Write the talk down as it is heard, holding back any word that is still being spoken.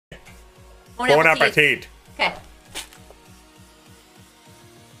Bon appetit. Okay.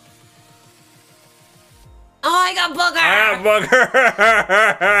 Oh, I got booger.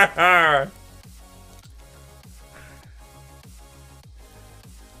 Booger.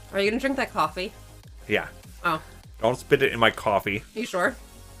 Are you gonna drink that coffee? Yeah. Oh. Don't spit it in my coffee. You sure?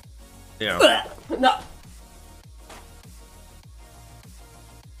 Yeah. No.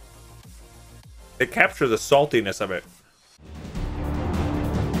 They capture the saltiness of it.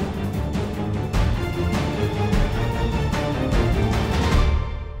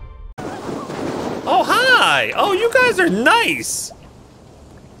 Oh, hi! Oh, you guys are nice!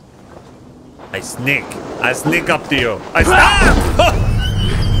 I sneak up to you.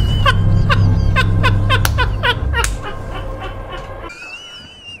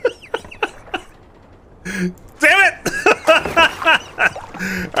 Damn it!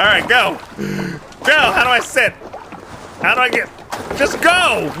 Alright, go. Go! How do I sit? How do I get... Just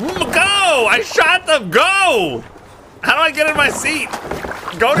go! Go! I shot them! Go! How do I get in my seat?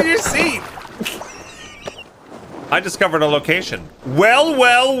 Go to your seat! I discovered a location. Well,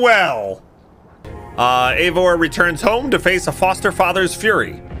 well, well. Eivor returns home to face a foster father's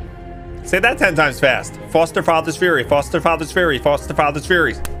fury. Say that 10 times fast. Foster father's fury, foster father's fury, foster father's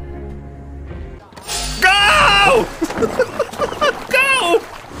fury. Go! Go!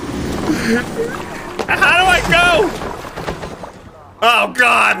 How do I go? Oh,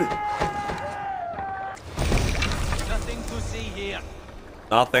 God. Nothing to see here.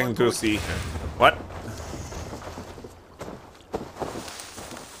 Nothing to see. What?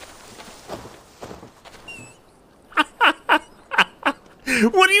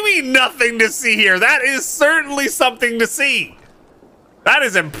 What do you mean nothing to see here? That is certainly something to see. That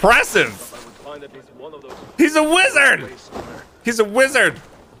is impressive. He's a wizard. He's a wizard.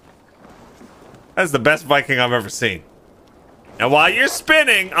 That's the best Viking I've ever seen. And while you're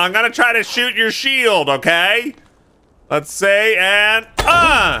spinning, I'm gonna try to shoot your shield, okay? Let's say, and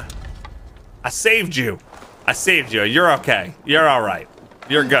I saved you. I saved you. You're okay. You're all right.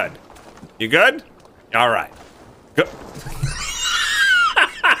 You're good. You good? All right. Go.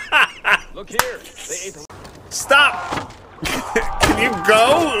 Look here. Stop. Can you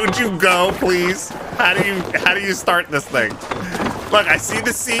go? Would you go, please? How do you start this thing? Look, I see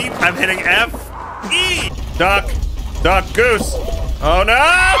the seat. I'm hitting F, E. Duck, duck, goose. Oh no!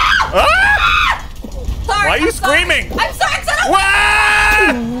 Ah! Sorry, Why are you screaming? I'm sorry.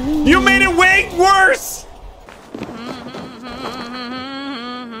 What? You made it way worse.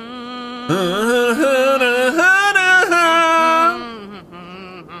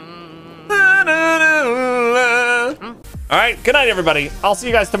 All right, good night, everybody. I'll see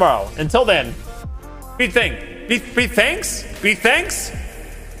you guys tomorrow. Until then, be thanks.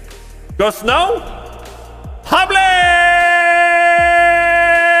 Go snow. Hobble!